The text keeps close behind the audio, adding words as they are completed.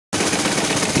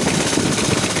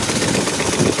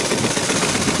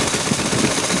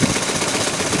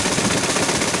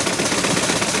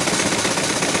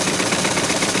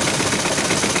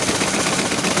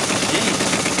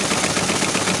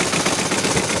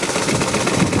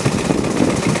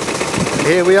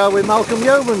Here we are with Malcolm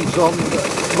Yeomans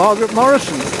on Margaret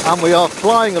Morrisons, and we are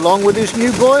flying along with his new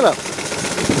boiler.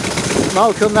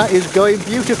 Malcolm, that is going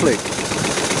beautifully.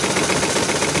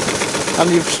 And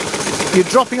you're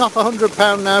dropping off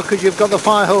 £100 now because you've got the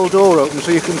fire hole door open,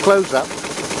 so you can close that.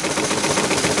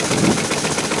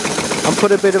 And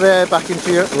put a bit of air back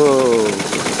into your... Whoa.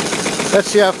 Let's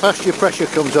see how fast your pressure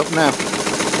comes up now.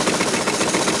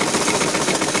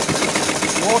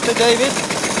 Water, David?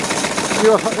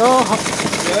 Yeah.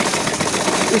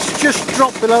 It's just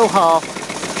dropped below half.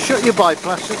 Shut your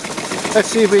bypass. Let's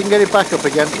see if we can get it back up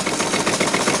again.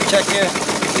 Check here.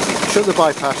 Shut the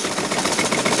bypass.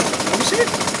 Can you see it?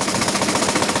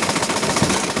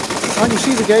 I can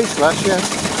see the gauge glass, yeah.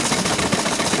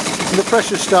 And the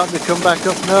pressure's starting to come back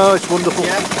up. No, it's wonderful.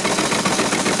 Yeah.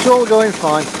 It's all going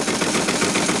fine.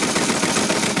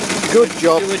 Good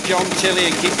job. Do a John Tilley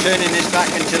and keep turning this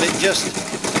back until it just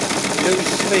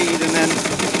loses speed, and then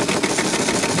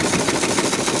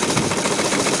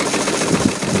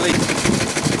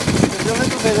there's a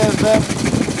little bit of the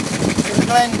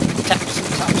little end taps and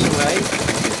taps away.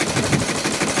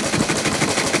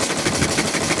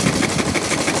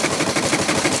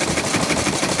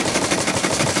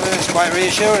 Well, it's quite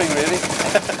reassuring, really.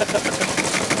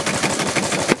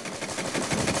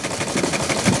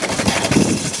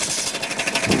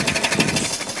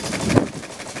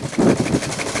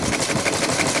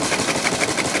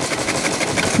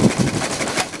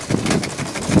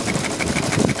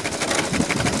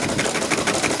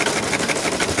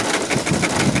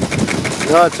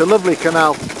 Oh, it's a lovely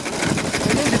canal. It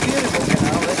is a beautiful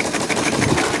canal, this.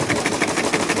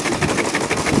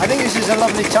 I think this is a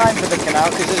lovely time for the canal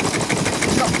because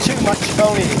there's not too much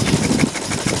foliage.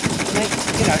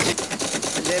 You know,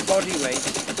 to their body weight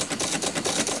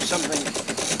or something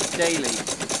daily.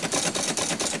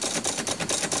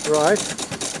 Right.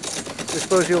 I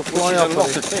suppose you'll fly which is off a lot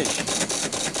with of fish.